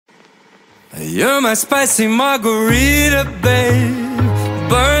You're my spicy margarita, babe.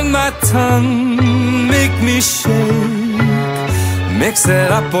 Burn my tongue, make me shake. Mix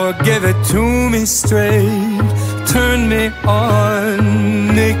it up or give it to me straight. Turn me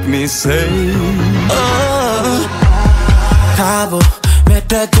on, make me say, oh. Cabo, met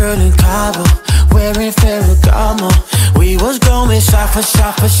that girl in Cabo, wearing Ferragamo. We was going shot for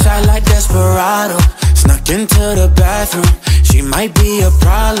shot for shot like Desperado. Snuck into the bathroom, she might be a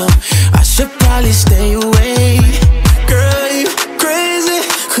problem. I should probably stay away. Girl, you crazy,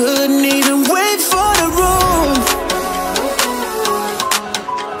 couldn't even wait for the room.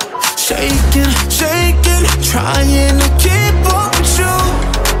 Shaking, shaking, trying to keep up with you.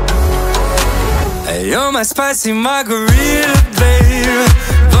 Hey, you're my spicy margarita, babe.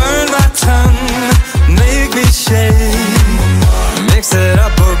 Burn my tongue, make me shake. Mix it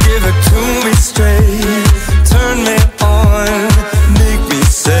up or give it to me straight. Turn me on, make me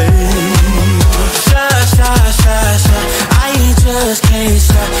say, shy, shy, shy, shy. I just can't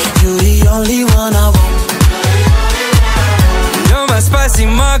stop. You the only one I want. you're my spicy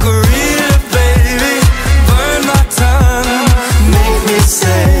margarita, baby. Burn my tongue, make me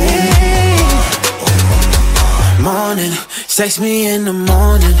say. Morning, sex me in the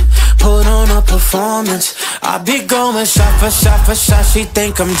morning, put on a performance. I be going shot for shot for shot. She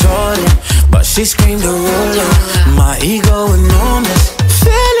think I'm Jordan, but she screamed a ruler. My ego enormous.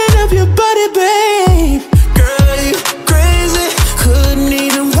 Feeling up your body, babe. Girl, you crazy, couldn't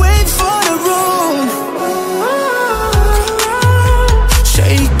even wait for the room.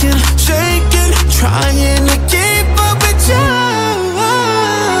 Shaking, shaking, trying to keep up with you.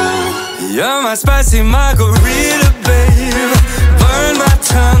 You're my spicy margarita, babe. Burn my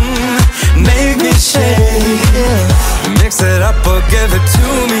tongue, make me shake. Mix it up or give it to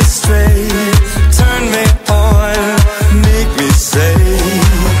me straight. Turn me on, make me say,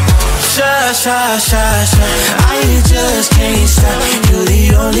 shy, shy, shy, shy. I just can't stop. You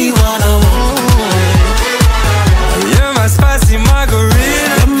the only